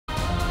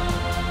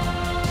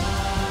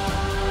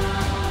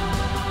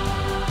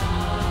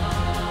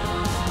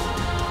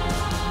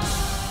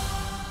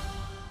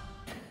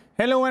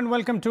Hello and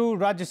welcome to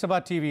Rajya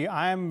Sabha TV.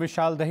 I am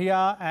Vishal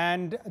Dahiya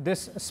and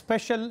this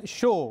special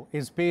show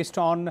is based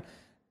on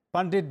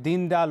Pandit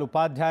Deendayal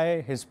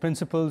Upadhyaya, his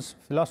principles,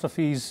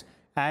 philosophies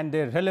and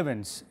their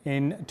relevance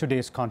in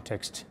today's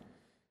context.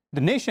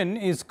 The nation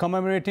is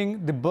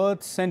commemorating the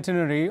birth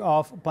centenary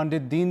of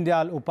Pandit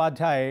Deendayal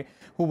Upadhyaya,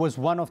 who was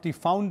one of the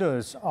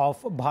founders of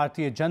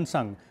Bharatiya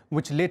Jansangh,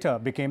 which later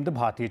became the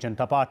Bharatiya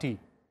Janata Party.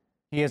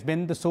 He has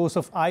been the source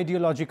of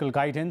ideological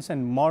guidance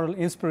and moral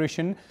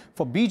inspiration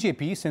for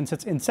BJP since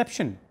its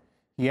inception.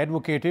 He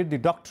advocated the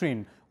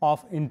doctrine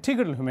of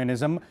integral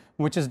humanism,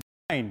 which is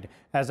defined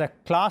as a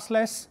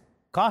classless,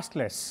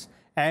 casteless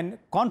and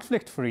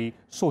conflict-free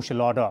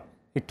social order.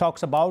 It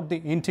talks about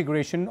the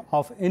integration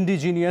of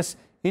indigenous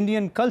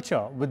Indian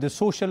culture with the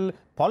social,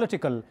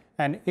 political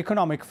and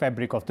economic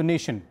fabric of the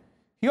nation.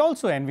 He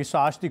also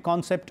envisaged the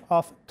concept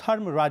of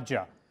Dharma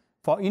Rajya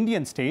for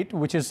Indian state,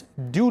 which is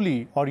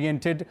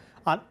duty-oriented,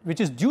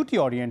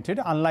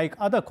 unlike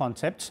other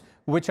concepts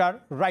which are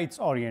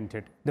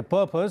rights-oriented. The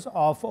purpose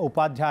of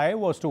Upadhyaya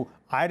was to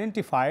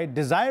identify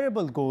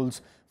desirable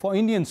goals for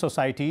Indian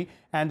society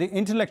and the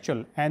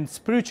intellectual and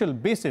spiritual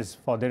basis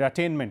for their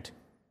attainment.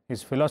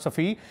 His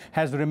philosophy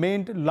has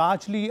remained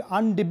largely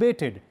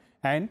undebated,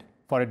 and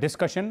for a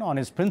discussion on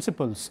his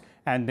principles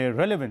and their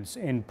relevance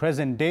in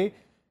present day,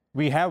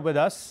 we have with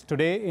us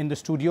today in the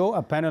studio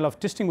a panel of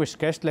distinguished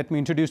guests. Let me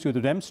introduce you to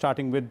them,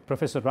 starting with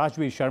Professor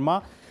Rajvir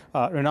Sharma,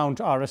 renowned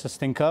RSS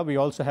thinker. We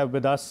also have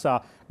with us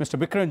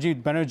Mr.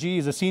 Vikramjit Banerjee,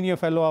 is a senior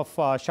fellow of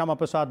Sharma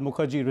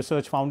Mukherjee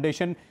Research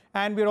Foundation,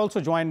 and we are also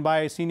joined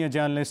by senior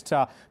journalist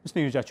Mr.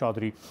 Neerja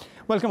Choudhary.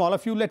 Welcome all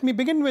of you. Let me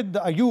begin with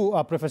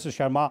you, Professor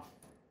Sharma.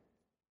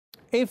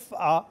 If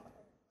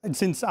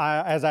since,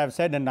 as I have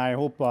said, and I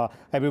hope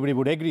everybody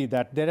would agree,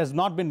 that there has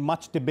not been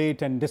much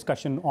debate and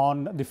discussion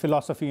on the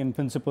philosophy and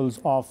principles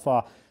of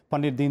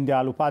Pandit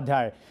Deendayal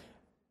Upadhyaya,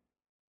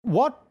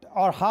 what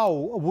or how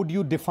would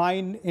you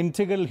define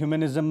integral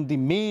humanism, the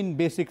main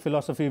basic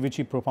philosophy which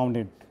he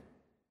propounded?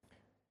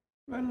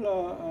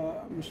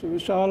 Well, Mr.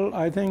 Vishal,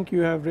 I think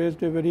you have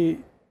raised a very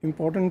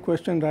important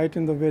question right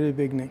in the very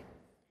beginning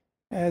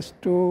as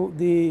to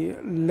the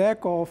lack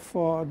of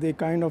the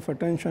kind of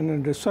attention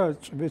and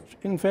research which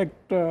in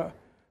fact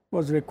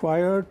was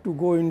required to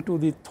go into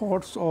the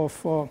thoughts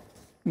of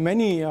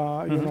many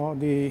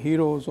the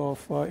heroes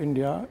of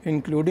India,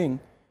 including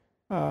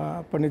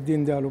Pandit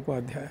Deendayal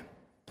Upadhyaya.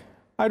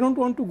 I don't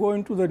want to go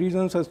into the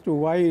reasons as to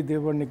why they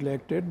were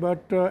neglected,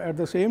 but at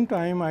the same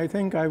time I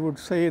think I would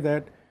say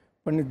that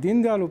Pandit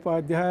Deendayal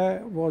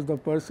Upadhyaya was the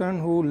person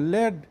who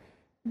led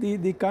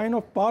the kind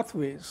of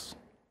pathways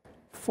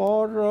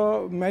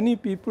for many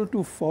people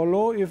to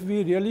follow if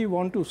we really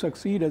want to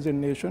succeed as a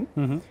nation,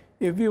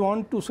 if we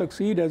want to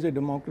succeed as a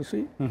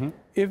democracy,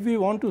 if we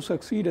want to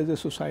succeed as a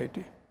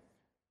society.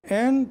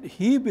 And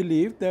he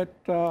believed that,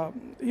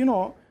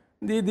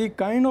 the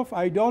kind of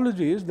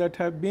ideologies that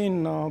have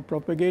been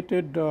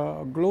propagated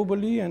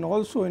globally and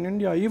also in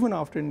India even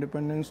after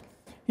independence,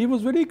 he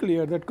was very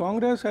clear that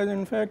Congress has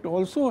in fact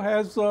also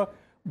has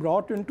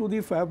brought into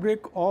the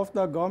fabric of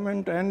the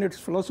government and its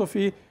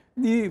philosophy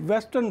the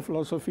Western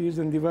philosophies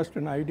and the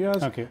Western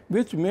ideas,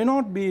 which may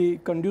not be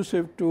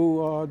conducive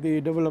to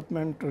the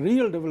development,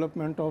 real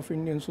development of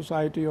Indian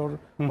society or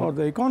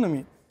the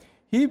economy.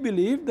 He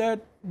believed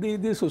that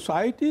the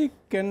society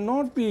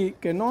cannot be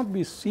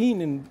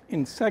seen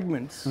in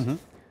segments.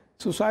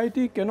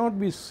 Society cannot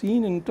be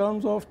seen in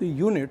terms of the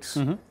units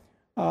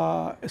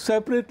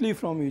separately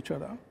from each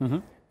other,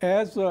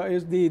 as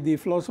is the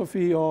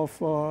philosophy of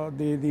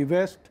the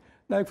West.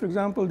 Like, for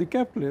example, the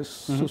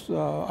capitalist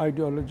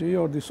ideology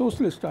or the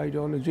socialist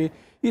ideology.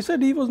 He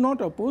said he was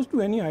not opposed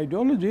to any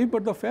ideology,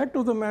 but the fact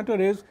of the matter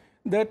is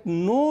that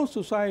no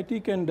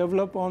society can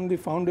develop on the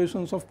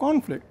foundations of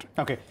conflict.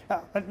 Okay,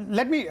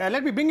 let me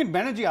bring in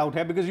Banerjee out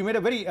here, because you made a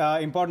very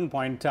important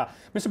point.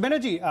 Mr.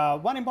 Banerjee,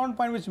 one important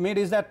point which you made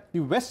is that the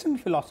Western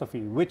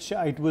philosophy, which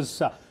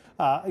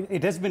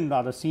it has been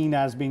rather seen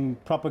as being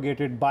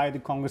propagated by the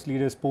Congress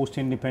leaders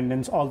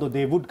post-independence, although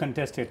they would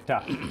contest it,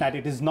 that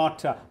it is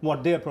not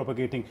what they are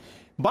propagating.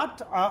 But,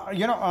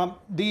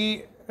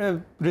 the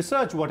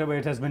research, whatever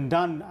it has been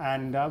done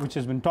and which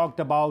has been talked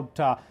about,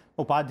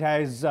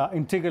 Upadhyaya's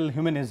integral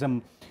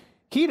humanism,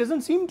 he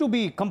doesn't seem to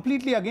be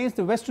completely against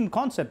the Western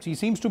concepts. He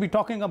seems to be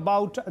talking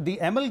about the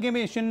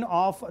amalgamation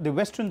of the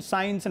Western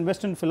science and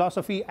Western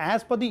philosophy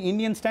as per the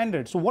Indian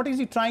standards. So what is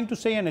he trying to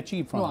say and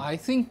achieve from it? I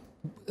think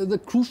the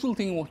crucial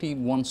thing what he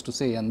wants to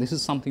say, and this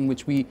is something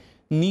which we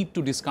need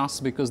to discuss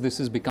because this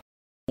is becoming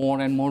more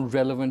and more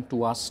relevant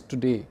to us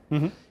today,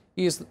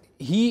 is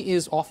he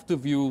is of the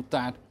view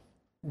that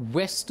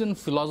Western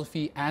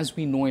philosophy as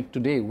we know it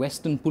today,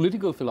 Western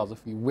political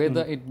philosophy,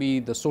 whether it be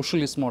the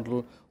socialist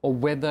model or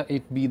whether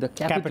it be the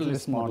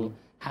capitalist model,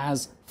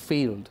 has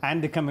failed.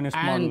 And the communist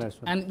model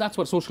as well. And that's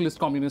what socialist,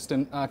 communist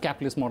and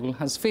capitalist model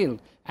has failed.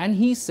 And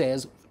he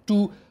says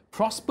to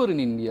prosper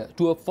in India,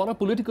 for a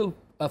political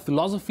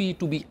philosophy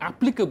to be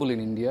applicable in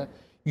India,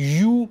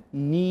 you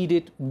need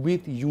it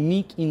with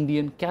unique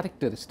Indian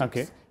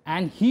characteristics.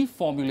 And he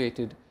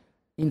formulated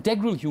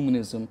integral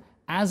humanism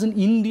as an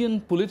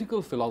Indian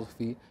political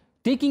philosophy,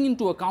 taking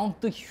into account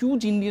the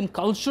huge Indian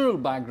cultural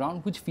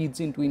background which feeds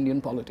into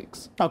Indian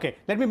politics. Okay,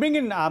 let me bring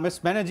in Ms.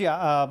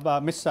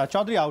 Banerjee, Ms.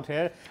 Choudhary out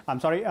here. I'm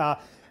sorry.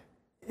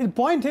 The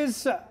point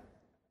is,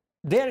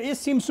 there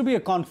seems to be a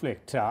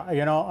conflict.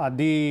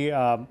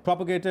 The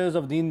propagators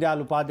of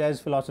Deendayal Upadhyaya's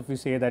philosophy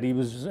say that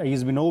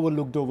he's been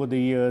overlooked over the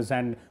years,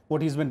 and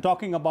what he's been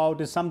talking about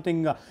is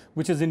something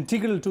which is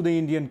integral to the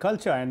Indian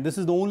culture, and this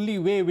is the only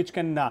way which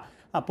can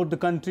put the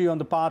country on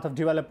the path of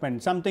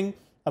development.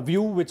 A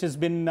view which has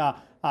been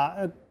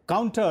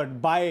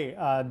countered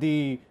by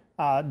the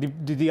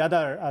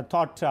other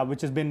thought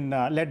which has been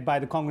led by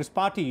the Congress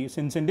party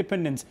since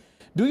independence.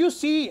 Do you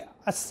see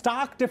a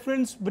stark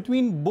difference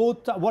between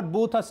what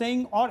both are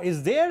saying, or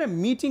is there a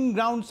meeting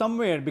ground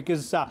somewhere?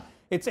 Because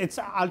it's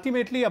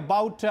ultimately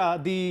about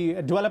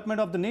the development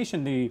of the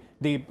nation,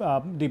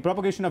 the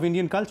propagation of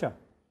Indian culture.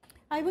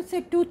 I would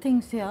say two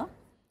things here.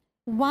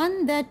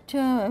 One, that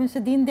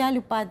Mr.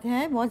 Deendayal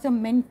Upadhyaya was a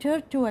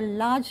mentor to a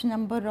large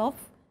number of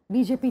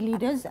BJP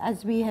leaders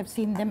as we have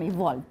seen them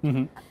evolve.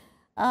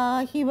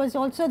 He was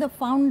also the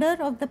founder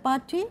of the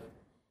party,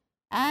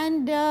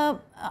 and they're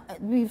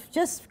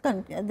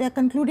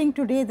concluding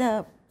today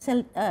the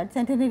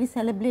Centenary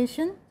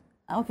celebration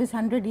of his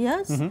 100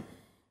 years.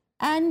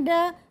 And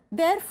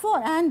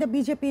therefore, and the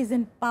BJP is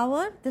in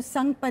power, the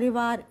Sangh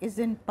Parivar is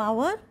in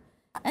power,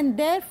 and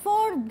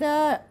therefore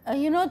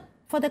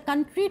for the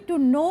country to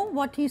know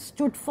what he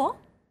stood for,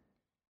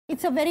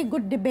 it's a very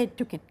good debate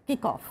to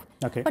kick off.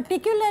 Okay.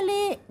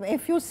 Particularly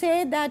if you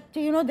say that,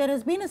 there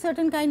has been a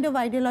certain kind of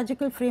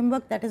ideological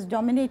framework that has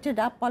dominated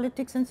our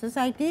politics and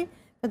society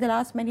for the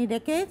last many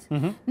decades.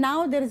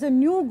 Now there is a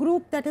new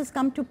group that has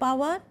come to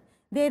power.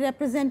 They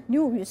represent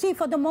you see,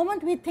 for the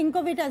moment we think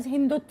of it as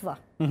Hindutva.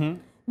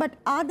 But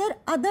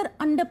other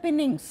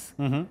underpinnings,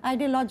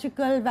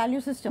 ideological,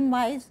 value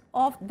system-wise,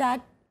 of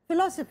that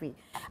philosophy.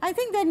 I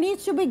think there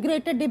needs to be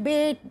greater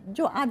debate,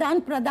 jo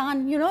adan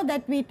pradan,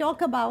 that we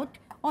talk about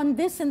on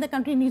this, and the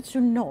country needs to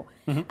know.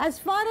 As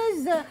far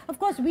as, of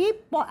course,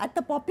 at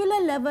the popular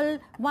level,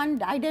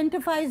 one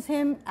identifies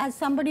him as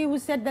somebody who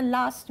said the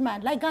last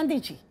man, like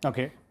Gandhiji.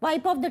 Okay.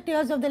 Wipe off the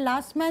tears of the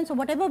last man. So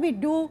whatever we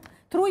do,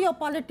 through your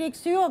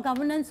politics, through your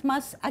governance,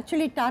 must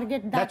actually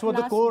target that. That's what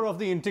the core of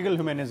the integral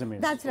humanism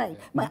is. That's right.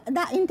 But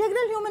the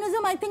integral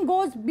humanism, I think,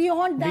 goes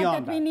beyond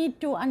that we need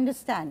to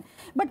understand.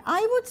 But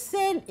I would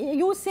say,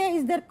 you say,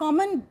 is there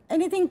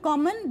anything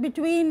common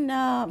between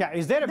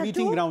is there a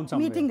meeting ground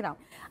somewhere? Meeting ground.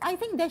 I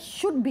think there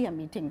should be a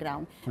meeting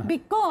ground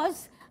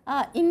because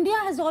India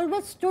has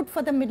always stood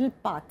for the middle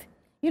path.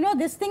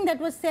 This thing that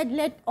was said,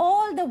 let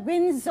all the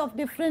winds of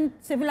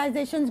different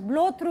civilizations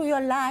blow through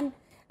your land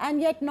and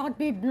yet not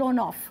be blown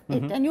off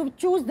it, and you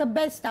choose the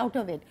best out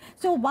of it.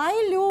 So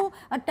while you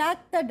attack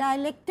the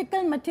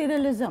dialectical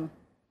materialism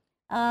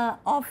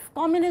of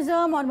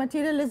communism or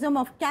materialism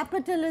of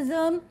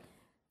capitalism,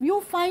 you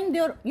find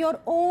your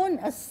own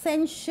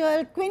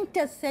essential,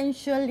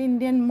 quintessential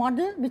Indian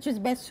model, which is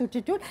best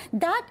suited to it.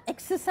 That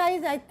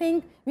exercise, I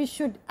think, we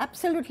should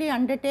absolutely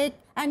undertake,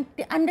 and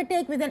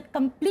undertake with a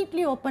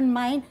completely open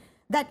mind,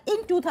 that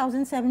in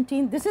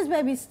 2017, this is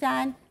where we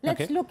stand.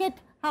 Let's look at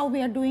how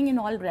we are doing in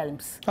all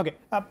realms. Okay.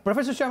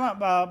 Professor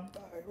Sharma,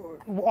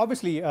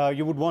 obviously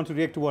you would want to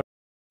react to what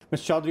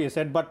Ms. Choudhary has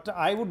said, but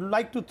I would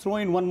like to throw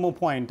in one more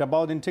point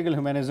about integral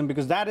humanism,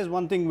 because that is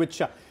one thing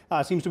which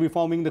seems to be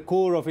forming the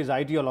core of his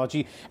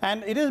ideology.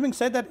 And it is being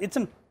said that it's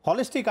an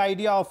holistic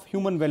idea of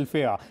human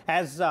welfare,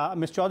 as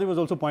Ms. Choudhary was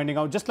also pointing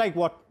out, just like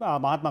what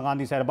Mahatma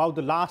Gandhi said about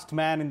the last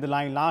man in the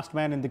line, last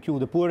man in the queue,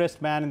 the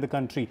poorest man in the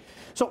country.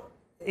 So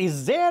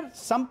is there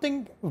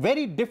something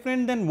very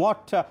different than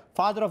what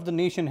Father of the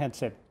Nation had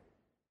said?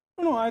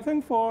 No, I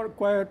think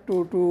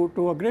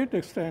to a great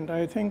extent,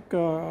 I think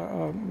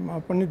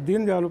Pandit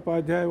Deendayal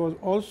Upadhyaya was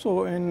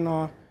also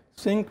in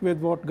sync with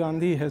what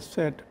Gandhi has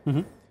said.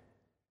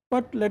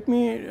 But let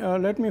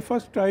me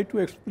first try to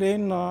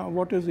explain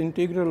what is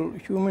integral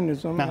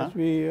humanism as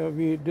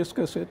we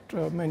discuss it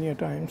many a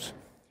times.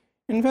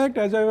 In fact,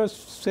 as I was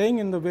saying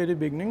in the very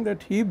beginning,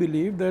 that he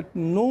believed that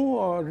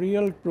no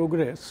real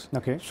progress,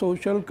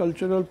 social,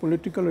 cultural,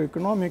 political, or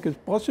economic, is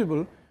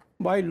possible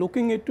by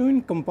looking into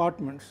in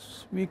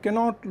compartments. We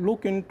cannot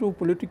look into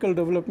political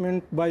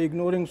development by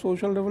ignoring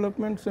social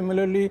development.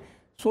 Similarly,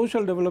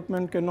 social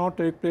development cannot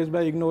take place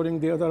by ignoring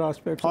the other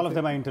aspects. All of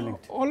them are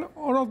interlinked.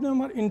 All of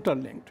them are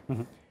interlinked.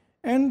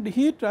 And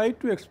he tried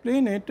to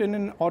explain it in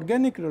an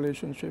organic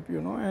relationship,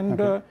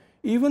 and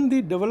even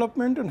the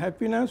development and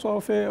happiness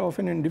of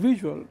an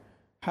individual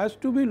has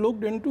to be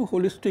looked into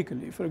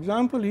holistically. For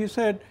example, he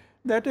said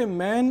that a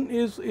man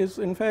is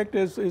in fact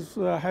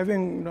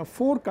having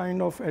four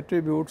kind of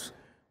attributes.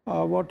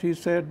 What he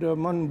said,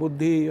 man,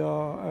 buddhi,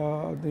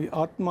 the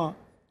atma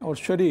or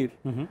sharir,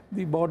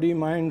 the body,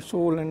 mind,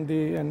 soul, and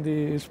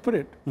the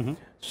spirit.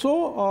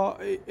 So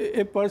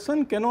a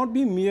person cannot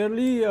be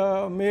merely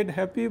made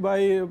happy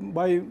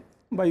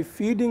by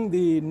feeding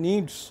the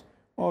needs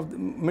of the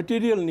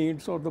material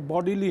needs or the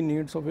bodily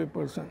needs of a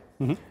person.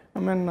 I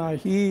mean,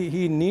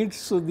 he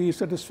needs the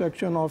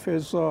satisfaction of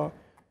his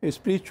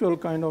spiritual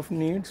kind of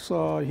needs.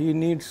 He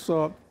needs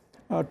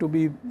to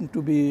be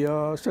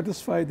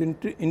satisfied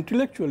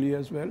intellectually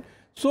as well.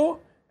 So,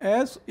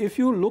 as if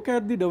you look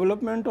at the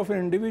development of an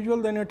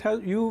individual, then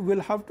you will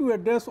have to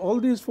address all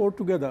these four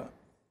together.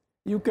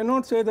 You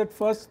cannot say that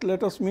first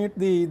let us meet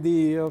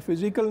the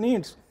physical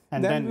needs,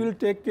 and then we will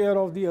take care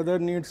of the other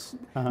needs.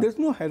 There's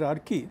no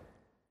hierarchy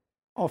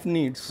of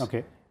needs.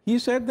 Okay. He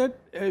said that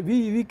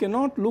we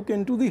cannot look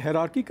into the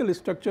hierarchical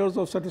structures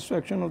of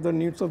satisfaction of the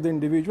needs of the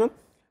individual.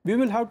 We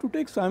will have to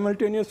take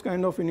simultaneous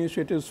kind of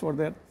initiatives for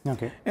that.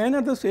 Okay. And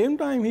at the same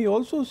time, he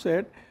also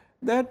said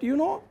that, you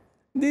know,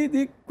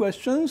 the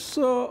questions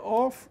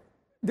of,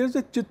 there's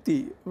a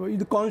chitti,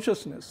 the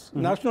consciousness,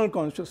 national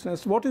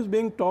consciousness, what is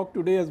being talked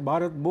today as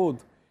Bharat Bodh.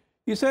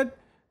 He said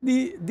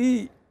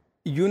the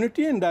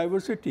unity and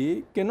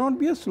diversity cannot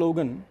be a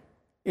slogan.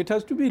 It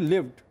has to be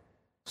lived.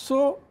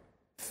 So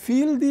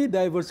feel the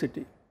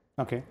diversity.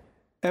 Okay.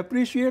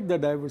 Appreciate the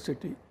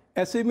diversity.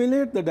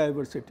 Assimilate the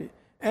diversity.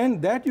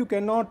 And that you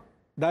cannot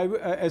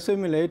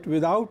assimilate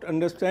without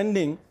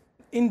understanding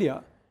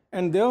India.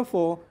 And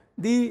therefore,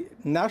 the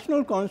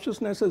national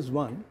consciousness is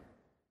one.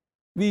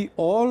 We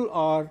all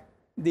are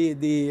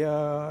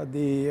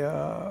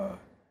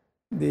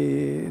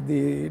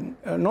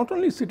not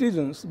only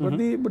citizens, but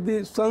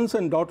the sons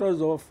and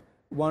daughters of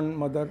one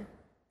mother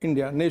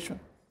India, nation.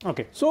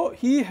 Okay. So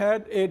he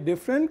had a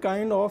different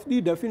kind of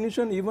the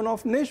definition even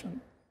of nation.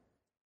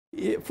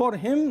 For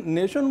him,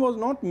 nation was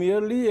not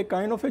merely a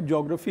kind of a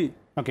geography.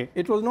 Okay.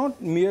 It was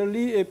not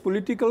merely a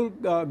political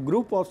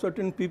group of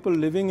certain people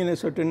living in a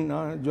certain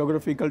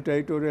geographical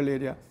territorial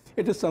area.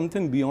 It is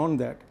something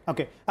beyond that.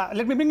 Okay.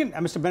 Let me bring in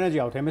Mr. Banerjee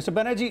out here. Mr.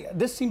 Banerjee,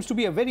 this seems to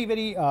be a very,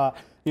 very,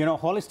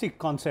 holistic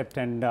concept.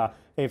 And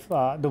if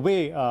the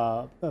way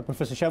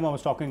Professor Sharma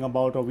was talking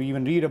about, or we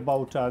even read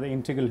about the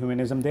integral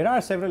humanism, there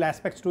are several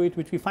aspects to it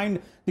which we find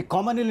the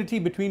commonality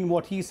between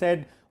what he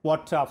said,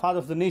 what Father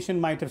of the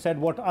Nation might have said,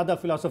 what other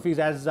philosophies,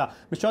 as Mr.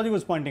 Choudhary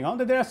was pointing out,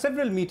 that there are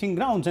several meeting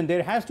grounds, and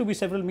there has to be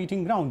several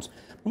meeting grounds.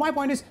 My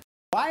point is,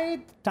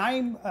 why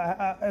time,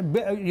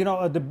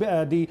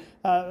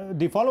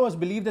 the followers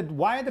believe that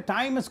why the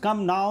time has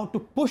come now to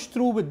push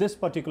through with this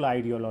particular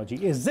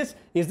ideology? Is this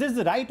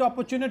the right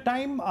opportune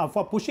time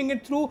for pushing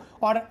it through,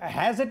 or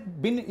has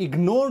it been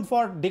ignored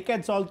for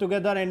decades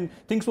altogether, and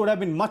things would have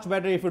been much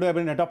better if it would have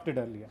been adopted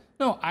earlier?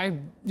 No,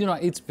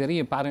 it's very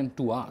apparent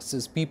to us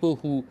as people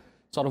who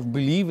sort of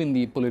believe in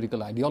the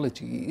political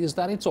ideology is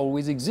that it's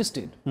always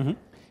existed.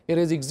 It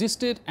has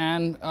existed,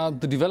 and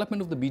the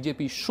development of the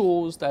BJP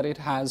shows that it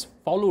has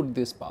followed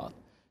this path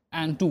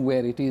and to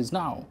where it is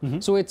now.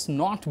 So it's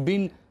not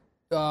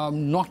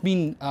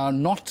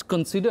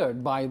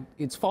considered by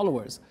its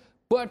followers.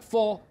 But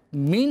for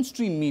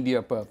mainstream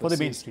media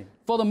purposes,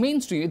 for the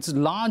mainstream, it's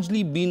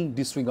largely been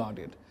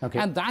disregarded. Okay.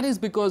 And that is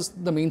because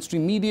the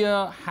mainstream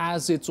media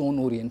has its own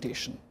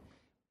orientation.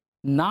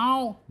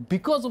 Now,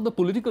 because of the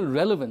political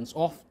relevance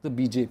of the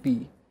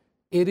BJP,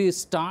 it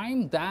is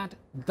time that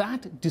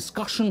that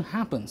discussion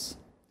happens.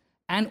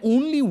 And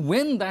only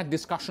when that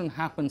discussion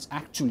happens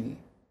actually,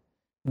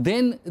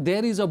 then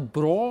there is a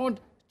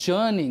broad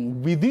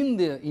churning within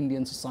the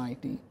Indian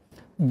society,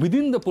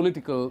 within the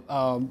political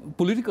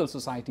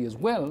society as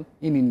well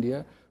in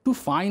India, to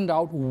find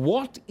out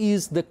what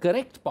is the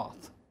correct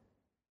path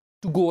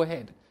to go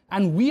ahead.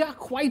 And we are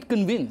quite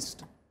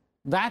convinced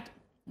that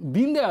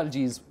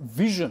Deendayalji's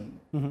vision,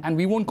 and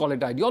we won't call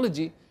it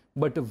ideology,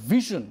 but a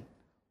vision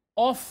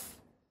of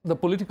the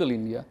political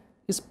India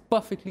is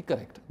perfectly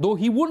correct. Though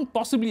he wouldn't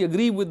possibly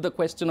agree with the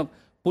question of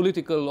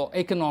political or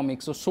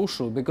economics or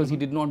social, because he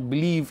did not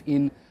believe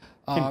in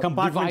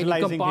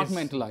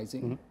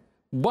compartmentalizing.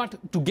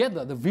 But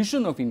together, the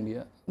vision of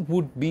India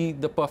would be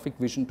the perfect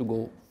vision to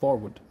go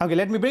forward. Okay,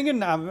 let me bring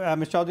in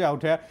Mr. Choudhary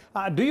out here.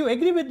 Do you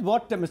agree with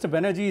what Mr.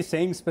 Banerjee is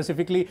saying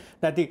specifically,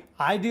 that the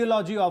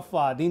ideology of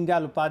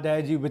Deendayal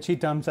Upadhyaya, which he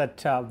terms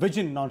at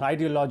vision, not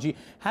ideology,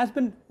 has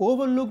been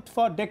overlooked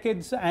for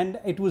decades, and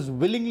it was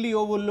willingly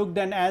overlooked,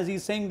 and as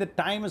he's saying, the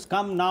time has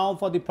come now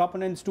for the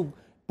proponents to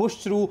push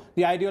through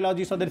the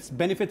ideology so that its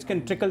benefits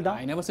can trickle down?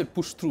 I never said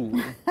push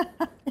through.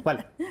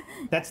 Well,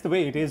 that's the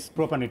way it is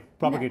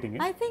propagating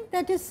it. I think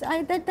that is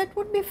that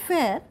would be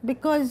fair,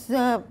 because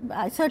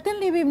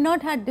certainly we've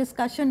not had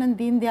discussion on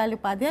Deendayal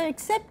Upadhyaya,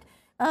 except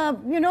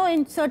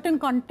in certain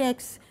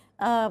contexts,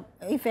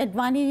 if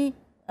LK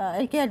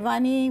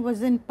Advani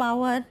was in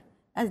power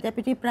as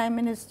Deputy Prime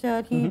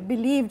Minister, he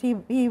believed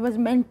he was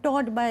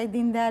mentored by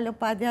Deendayal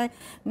Upadhyaya.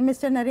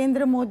 Mr.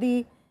 Narendra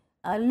Modi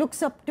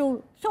looks up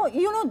to. So,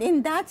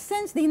 in that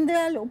sense,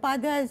 Deendayal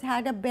Upadhyaya has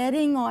had a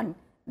bearing on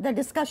the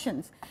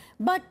discussions.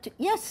 But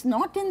yes,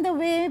 not in the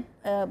way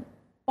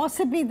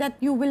possibly that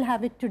you will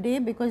have it today,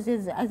 because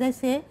as I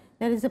say,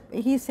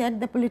 he said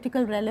the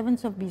political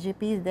relevance of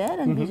BJP is there,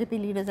 and BJP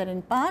leaders are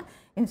in power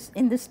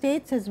in the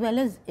states as well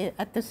as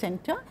at the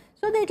center.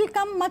 So it will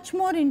come much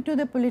more into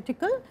the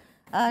political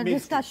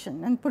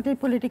discussion and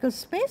political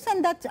space,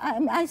 and that's,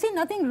 I see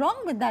nothing wrong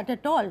with that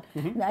at all.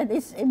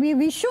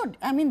 We should,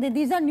 I mean,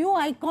 these are new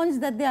icons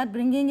that they are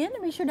bringing in.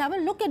 We should have a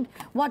look at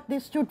what they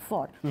stood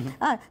for.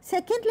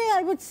 Secondly,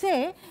 I would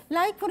say,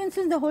 like for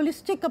instance, the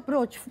holistic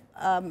approach.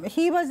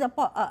 He was,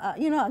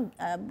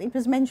 it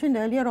was mentioned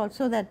earlier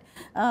also that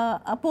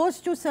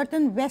opposed to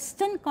certain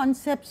Western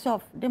concepts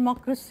of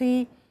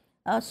democracy,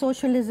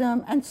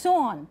 socialism, and so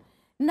on.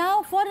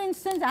 Now, for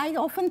instance, I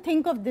often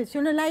think of this,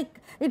 like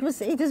it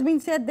has been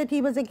said that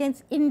he was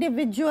against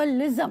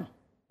individualism.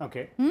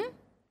 Okay.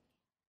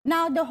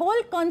 Now, the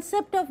whole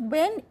concept of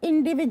when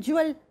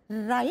individual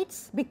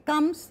rights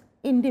becomes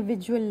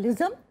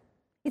individualism,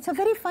 it's a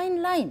very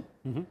fine line.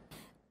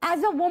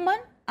 As a woman,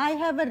 I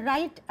have a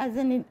right as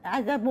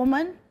a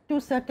woman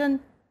to certain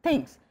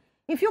things.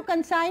 If you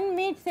consign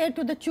me, say,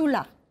 to the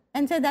chula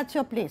and say that's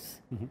your place,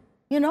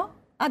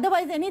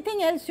 otherwise,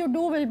 anything else you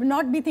do will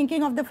not be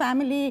thinking of the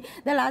family,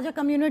 the larger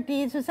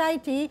community,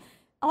 society,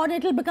 or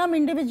it will become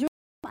individual.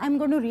 I'm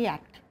going to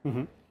react.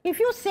 If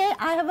you say,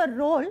 I have a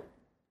role,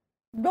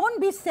 don't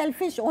be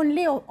selfish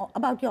only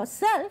about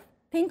yourself.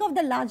 Think of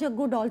the larger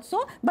good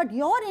also, but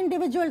your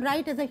individual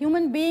right as a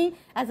human being,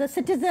 as a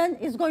citizen,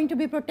 is going to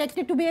be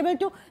protected to be able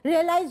to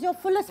realize your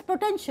fullest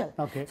potential.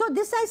 Okay. So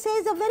this, I say,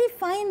 is a very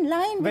fine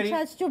line which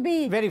has to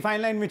be... Very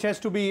fine line which has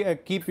to be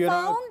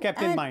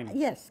kept in mind.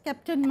 Yes,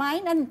 kept in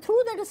mind, and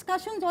through the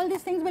discussions, all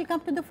these things will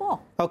come to the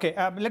fore. Okay,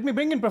 let me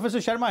bring in Professor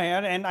Sharma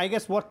here, and I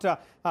guess where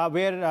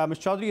Ms.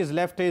 Choudhary is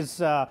left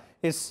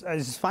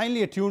is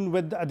finally attuned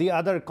with the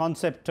other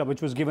concept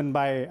which was given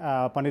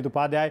by Pandit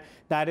Upadhyaya,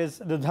 that is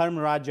the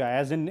Dharma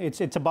Rajya, as in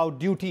it's about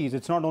duties,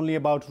 it's not only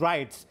about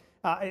rights.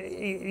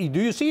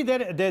 Do you see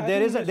there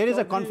is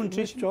a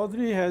confrontation? Ms.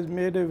 Choudhary has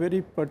made a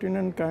very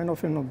pertinent kind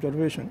of an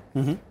observation,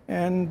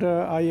 and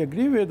I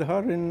agree with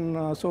her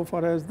in so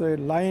far as the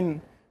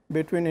line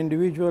between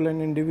individual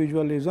and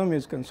individualism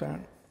is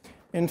concerned.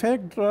 In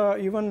fact,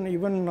 even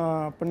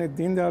Pandit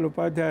Deendayal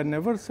Upadhyaya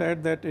never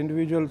said that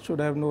individuals should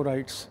have no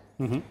rights.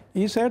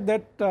 He said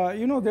that,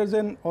 there's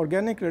an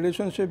organic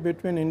relationship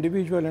between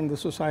individual and the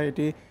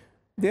society.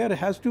 There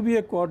has to be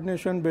a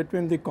coordination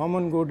between the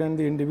common good and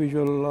the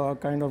individual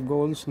kind of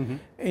goals.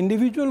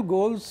 Individual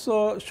goals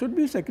should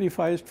be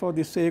sacrificed for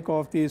the sake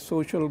of the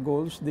social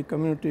goals, the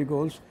community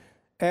goals,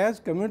 as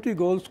community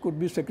goals could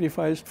be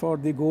sacrificed for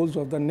the goals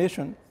of the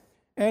nation.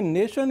 And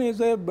nation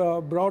is a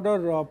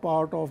broader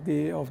part of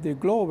the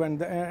globe,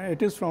 and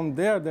it is from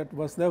there that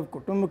Vasudhaiva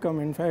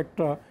Kutumbakam, in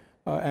fact,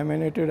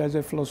 emanated as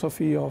a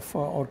philosophy of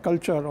or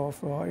culture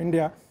of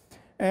India.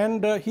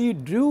 And he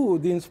drew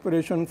the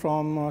inspiration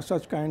from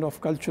such kind of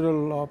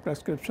cultural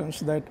prescriptions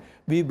that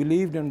we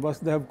believed in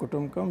Vasudhaiva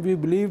Kutumbakam. We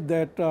believed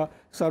that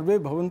Sarve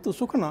Bhavantu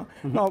Sukhna.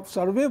 Now,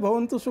 Sarve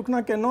Bhavantu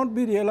Sukhna cannot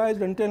be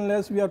realized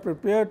unless we are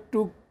prepared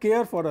to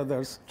care for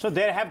others. So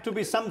there have to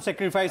be some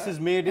sacrifices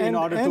made in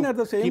order to... And at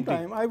the same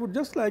time, I would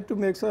just like to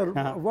make, sir,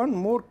 one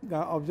more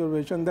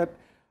observation that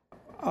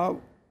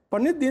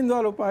Pandit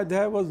Deendayal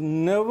Upadhyaya was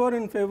never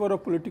in favor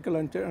of political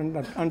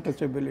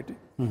untouchability.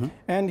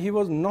 And he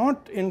was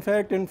not, in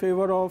fact, in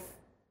favor of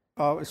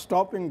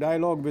stopping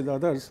dialogue with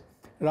others.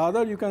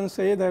 Rather, you can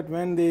say that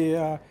when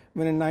in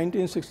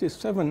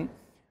 1967,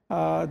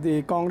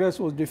 the Congress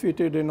was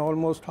defeated in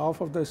almost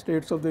half of the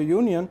states of the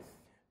Union,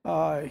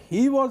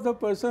 he was the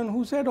person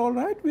who said, all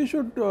right, we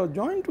should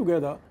join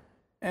together.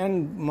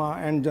 And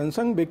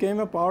Jansangh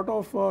became a part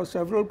of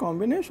several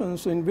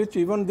combinations in which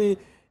even the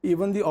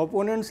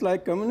opponents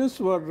like communists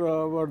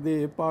were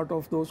the part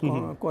of those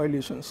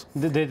coalitions.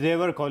 They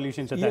were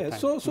coalitions at that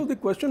time. So the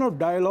question of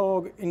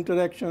dialogue,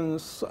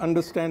 interactions,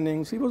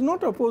 understandings, he was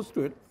not opposed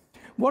to it.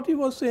 What he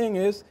was saying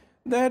is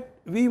that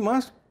we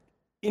must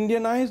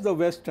Indianize the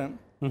Western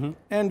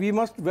and we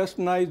must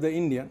Westernize the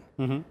Indian.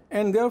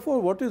 And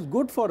therefore, what is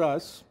good for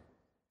us,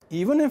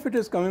 even if it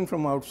is coming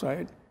from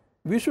outside,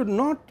 we should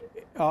not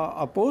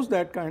oppose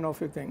that kind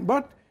of a thing.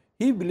 But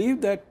he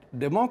believed that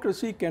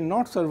democracy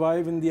cannot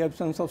survive in the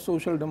absence of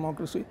social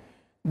democracy.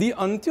 The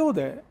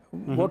Antyodaya,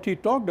 what he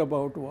talked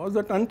about was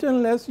that until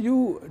unless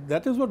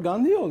that is what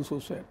Gandhi also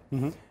said.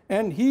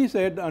 And he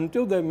said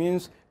Antyodaya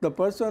means the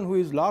person who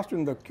is last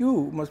in the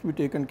queue must be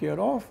taken care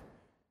of.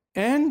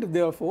 And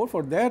therefore,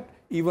 for that,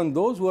 even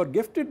those who are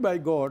gifted by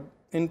God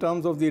in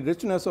terms of the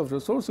richness of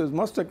resources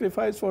must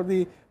sacrifice for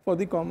the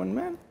common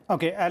man.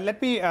 Okay, let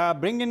me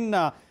bring in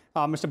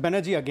Mr.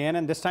 Banerjee again,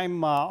 and this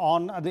time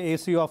on the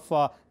issue of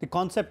the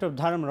concept of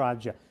Dharma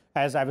Rajya.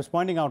 As I was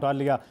pointing out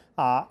earlier,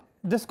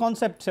 this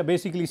concept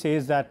basically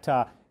says that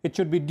it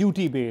should be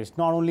duty-based,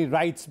 not only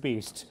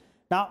rights-based.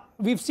 Now,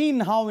 we've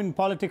seen how in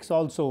politics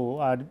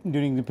also,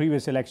 during the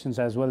previous elections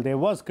as well, there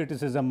was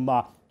criticism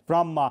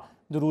from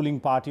the ruling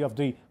party, of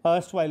the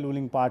erstwhile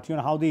ruling party,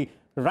 how the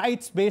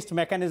rights-based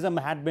mechanism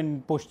had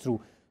been pushed through.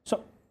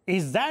 So,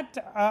 is that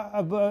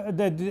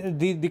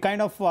the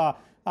kind of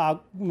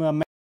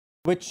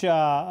which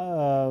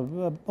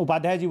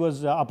Upadhyaya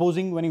was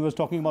opposing when he was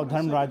talking about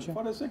Dharma Rajya?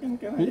 For a second,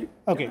 can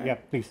I? Okay, yeah,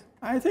 please.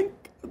 I think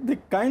the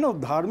kind of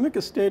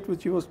dharmic state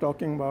which he was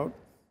talking about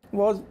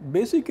was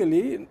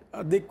basically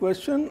the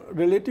question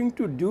relating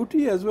to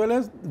duty as well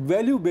as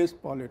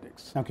value-based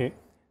politics. Okay.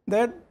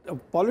 That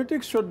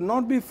politics should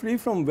not be free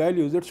from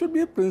values. It should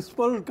be a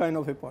principle kind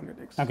of a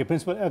politics. Okay,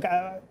 principle.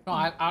 Okay. No,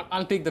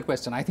 I'll take the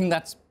question. I think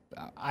that's,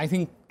 I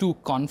think to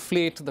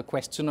conflate the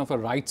question of a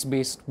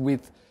rights-based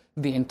with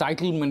the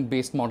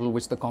entitlement-based model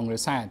which the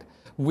Congress had,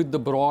 with the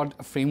broad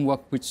framework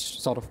which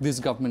sort of this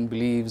government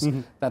believes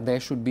that there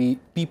should be,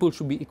 people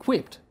should be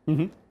equipped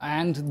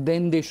and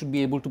then they should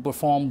be able to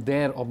perform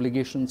their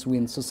obligations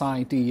in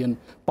society and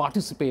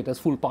participate as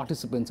full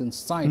participants in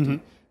society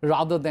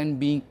rather than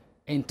being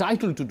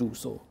entitled to do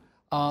so.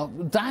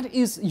 That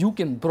is, you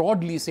can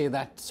broadly say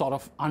that sort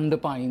of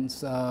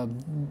underpins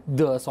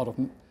the sort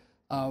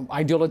of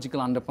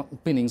ideological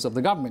underpinnings of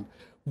the government.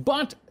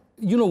 But,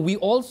 you know, we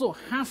also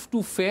have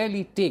to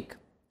fairly take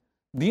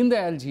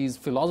Deendayalji's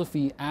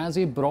philosophy as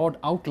a broad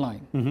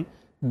outline.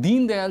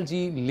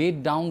 Deendayalji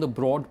laid down the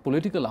broad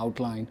political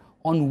outline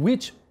on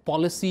which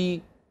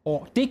policy,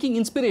 or taking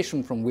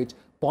inspiration from which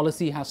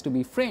policy has to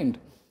be framed.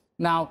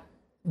 Now,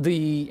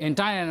 the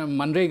entire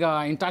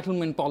Manrega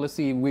entitlement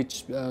policy,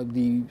 which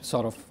the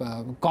sort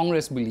of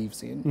Congress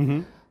believes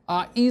in,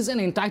 is an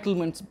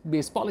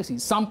entitlement-based policy.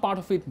 Some part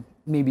of it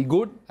may be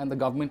good, and the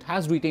government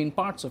has retained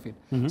parts of it.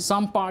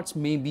 Some parts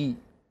may be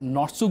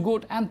not so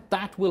good, and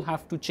that will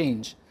have to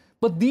change.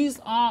 But these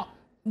are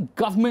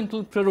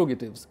governmental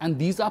prerogatives, and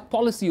these are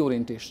policy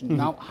orientation.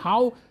 Now,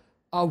 how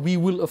we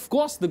will, of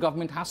course, the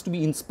government has to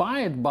be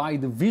inspired by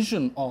the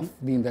vision of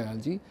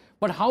Deendayalji,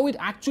 but how it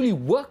actually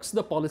works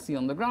the policy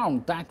on the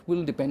ground, that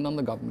will depend on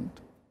the government.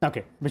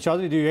 Okay.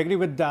 Vishal, do you agree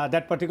with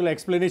that particular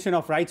explanation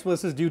of rights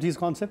versus duties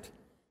concept?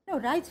 No,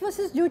 rights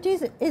versus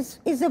duties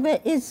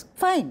is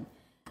fine.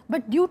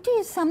 But duty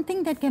is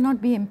something that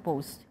cannot be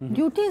imposed.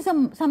 Duty is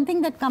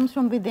something that comes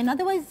from within.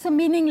 Otherwise, it's a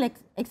meaningless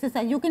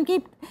exercise. You can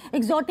keep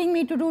exhorting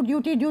me to do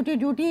duty, duty,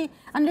 duty,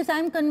 unless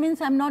I'm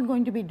convinced I'm not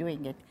going to be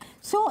doing it.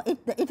 So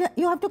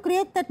you have to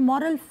create that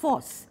moral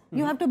force.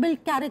 You have to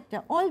build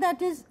character. All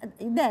that is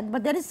there.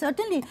 But there is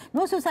certainly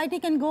no society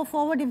can go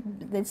forward if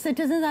the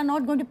citizens are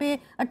not going to pay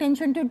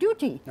attention to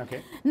duty.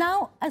 Okay.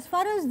 Now, as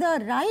far as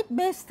the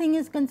right-based thing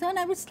is concerned,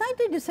 I would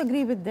slightly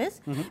disagree with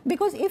this,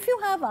 because if you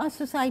have a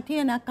society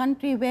and a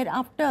country where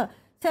after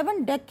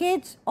 7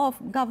 decades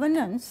of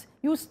governance,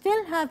 you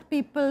still have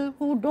people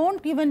who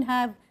don't even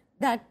have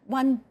that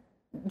one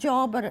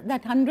job or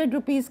that 100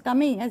 rupees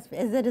coming as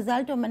a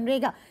result of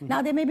Manrega.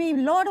 Now, there may be a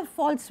lot of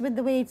faults with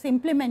the way it's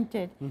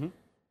implemented.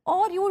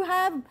 Or you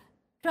have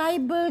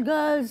tribal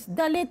girls,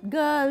 Dalit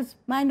girls,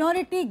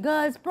 minority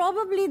girls,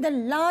 probably the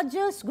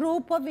largest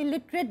group of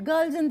illiterate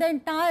girls in the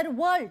entire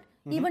world,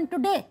 even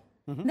today.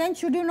 Then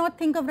should you not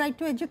think of right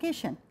to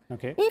education?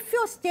 Okay. If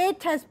your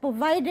state has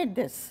provided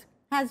this,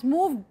 has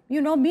moved, you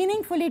know,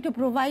 meaningfully to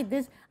provide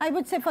this, I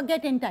would say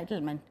forget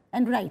entitlement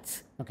and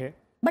rights. Okay.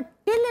 But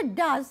till it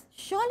does,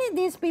 surely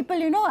these people,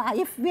 you know,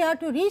 if we are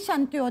to reach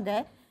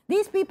Antyodaya,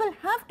 these people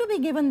have to be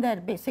given their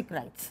basic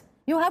rights.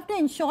 You have to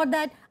ensure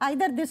that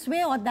either this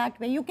way or that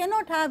way. You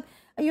cannot have,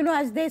 you know,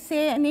 as they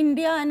say, an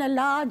India and a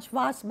large,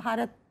 vast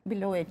Bharat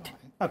below it.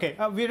 Okay,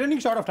 we're running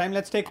short of time.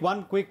 Let's take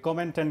one quick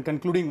comment and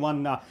concluding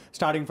one,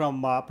 starting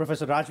from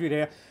Professor Rajvir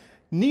here.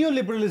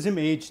 Neoliberalism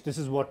age, this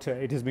is what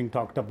it is being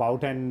talked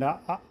about. And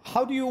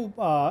how do you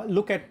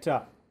look at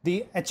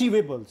the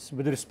achievables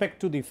with respect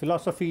to the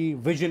philosophy,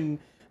 vision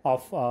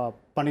of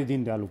Pandit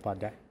Deendayal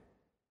Upadhyaya?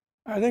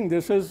 I think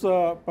this is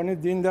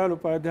Pandit Deendayal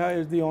Upadhyaya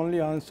is the only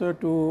answer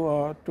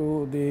to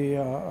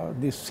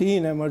the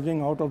scene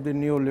emerging out of the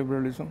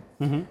neoliberalism.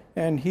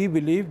 And he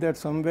believed that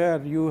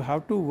somewhere you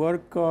have to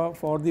work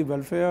for the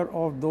welfare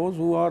of those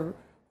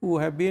who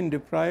have been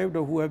deprived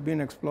or who have been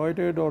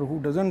exploited or who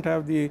doesn't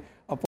have the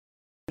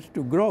opportunity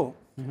to grow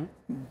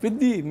with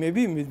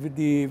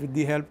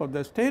the help of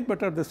the state.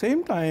 But at the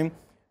same time,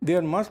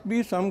 there must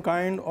be some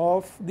kind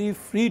of the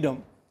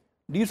freedom,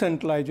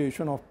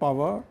 decentralization of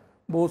power,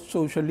 both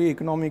socially,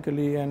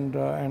 economically, and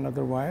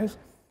otherwise.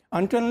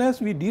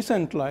 Unless we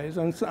decentralize,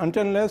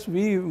 unless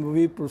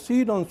we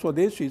proceed on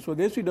Swadeshi.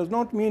 Swadeshi does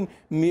not mean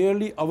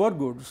merely our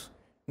goods.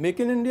 Make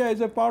in India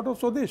is a part of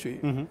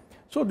Swadeshi.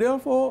 So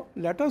therefore,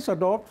 let us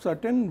adopt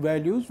certain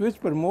values which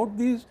promote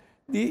the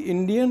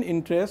Indian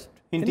interest.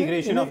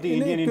 Integration of the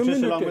Indian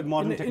interest along with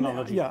modern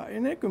technology.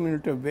 In a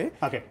cumulative way.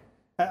 Okay.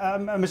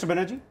 Mr.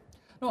 Banerjee?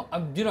 No,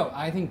 you know,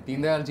 I think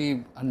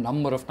Deendayalji a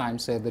number of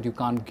times said that you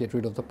can't get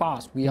rid of the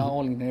past. We are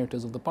all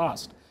inheritors of the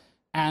past.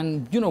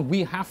 And, you know,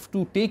 we have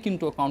to take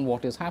into account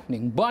what is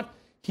happening. But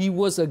he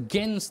was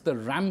against the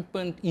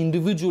rampant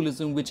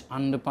individualism which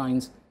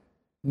underpins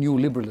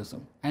neoliberalism.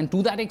 And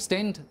to that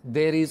extent,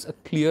 there is a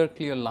clear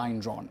line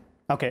drawn.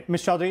 Okay.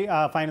 Ms.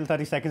 Choudhary, final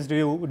 30 seconds. Do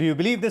you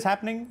believe this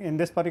happening in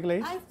this particular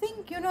age? I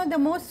think, you know, the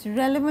most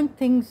relevant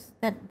thing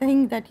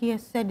that he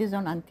has said is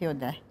on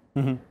Antyodaya.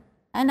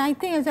 And I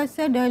think, as I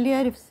said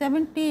earlier, if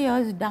 70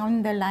 years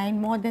down the line,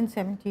 more than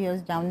 70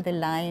 years down the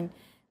line,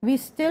 we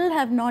still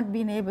have not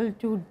been able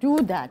to do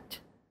that,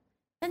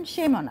 then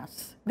shame on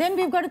us. Then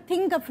we've got to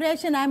think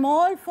afresh, and I'm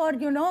all for,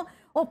 you know,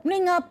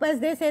 opening up, as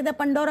they say, the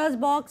Pandora's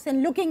box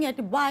and looking at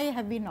why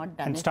have we not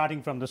done and it.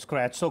 starting from the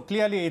scratch. So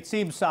clearly it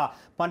seems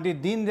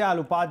Pandit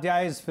Deendayal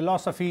Upadhyaya's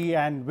philosophy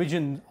and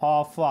vision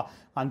of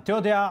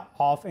Antyodaya,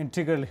 of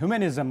integral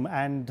humanism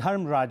and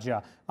Dharm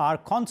Rajya are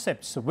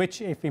concepts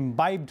which, if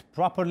imbibed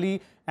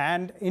properly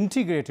and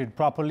integrated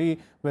properly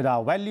with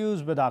our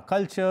values, with our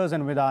cultures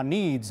and with our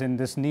needs in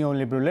this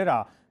neoliberal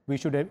era, we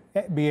should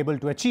be able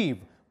to achieve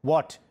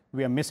what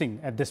we are missing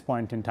at this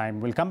point in time.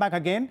 We'll come back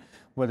again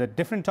with a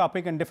different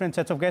topic and different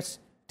sets of guests.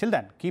 Till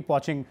then, keep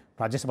watching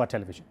Rajya Sabha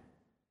Television.